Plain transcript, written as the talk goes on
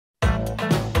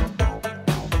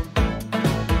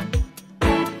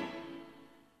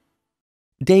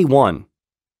Day 1.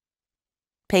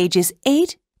 Pages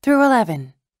 8 through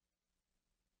 11.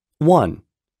 1.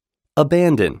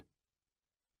 Abandon.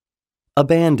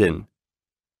 Abandon.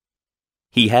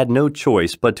 He had no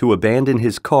choice but to abandon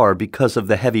his car because of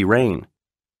the heavy rain.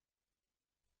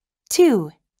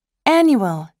 2.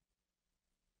 Annual.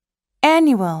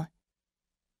 Annual.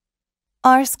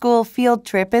 Our school field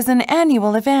trip is an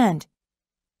annual event.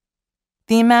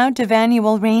 The amount of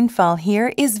annual rainfall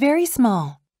here is very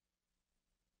small.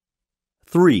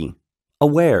 3.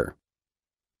 Aware.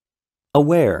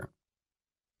 Aware.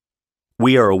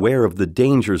 We are aware of the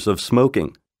dangers of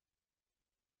smoking.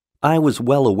 I was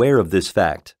well aware of this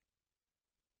fact.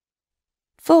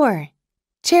 4.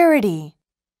 Charity.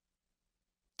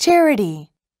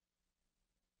 Charity.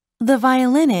 The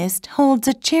violinist holds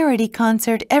a charity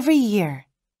concert every year.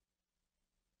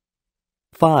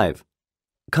 5.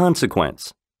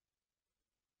 Consequence.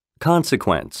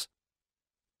 Consequence.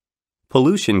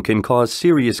 Pollution can cause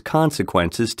serious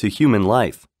consequences to human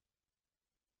life.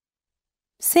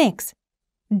 6.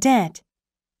 Debt.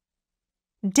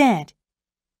 Debt.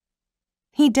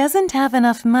 He doesn't have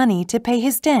enough money to pay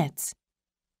his debts.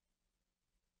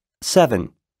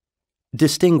 7.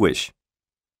 Distinguish.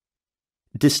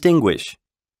 Distinguish.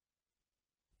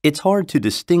 It's hard to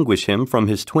distinguish him from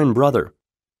his twin brother.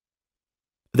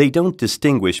 They don't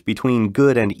distinguish between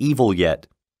good and evil yet.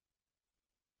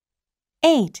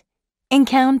 8.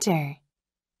 Encounter.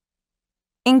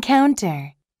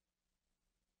 Encounter.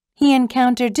 He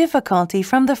encountered difficulty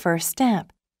from the first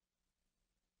step.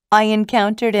 I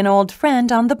encountered an old friend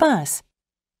on the bus.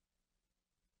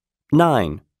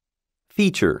 9.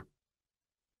 Feature.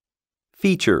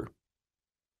 Feature.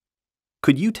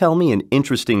 Could you tell me an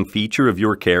interesting feature of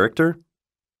your character?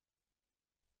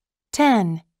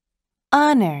 10.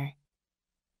 Honor.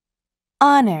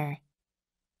 Honor.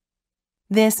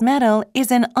 This medal is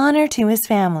an honor to his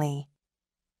family.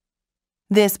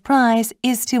 This prize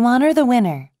is to honor the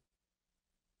winner.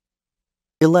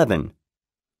 11.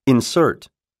 Insert.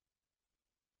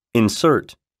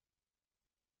 Insert.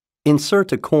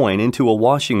 Insert a coin into a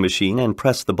washing machine and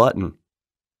press the button.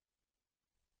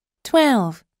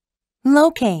 12.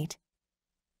 Locate.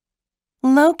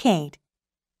 Locate.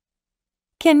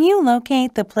 Can you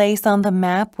locate the place on the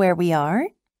map where we are?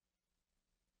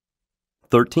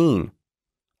 13.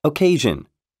 Occasion.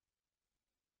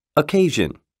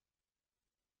 Occasion.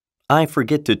 I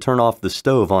forget to turn off the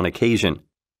stove on occasion.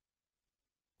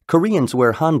 Koreans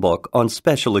wear hanbok on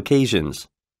special occasions.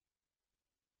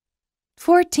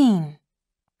 14.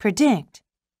 Predict.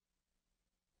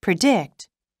 Predict.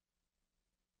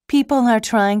 People are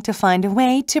trying to find a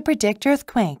way to predict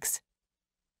earthquakes.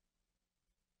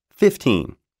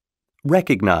 15.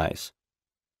 Recognize.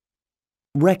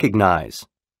 Recognize.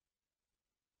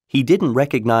 He didn't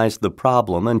recognize the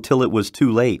problem until it was too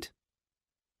late.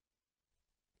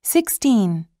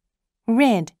 16.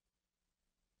 Rid.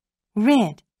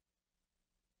 Rid.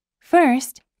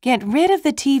 First, get rid of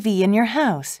the TV in your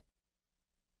house.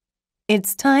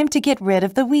 It's time to get rid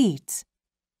of the weeds.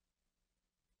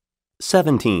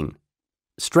 17.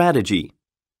 Strategy.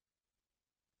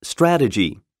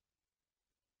 Strategy.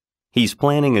 He's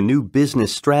planning a new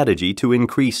business strategy to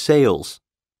increase sales.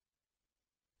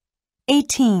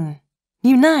 18.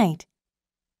 Unite.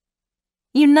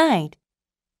 Unite.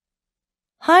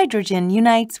 Hydrogen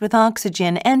unites with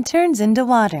oxygen and turns into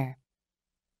water.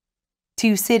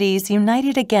 Two cities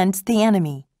united against the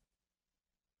enemy.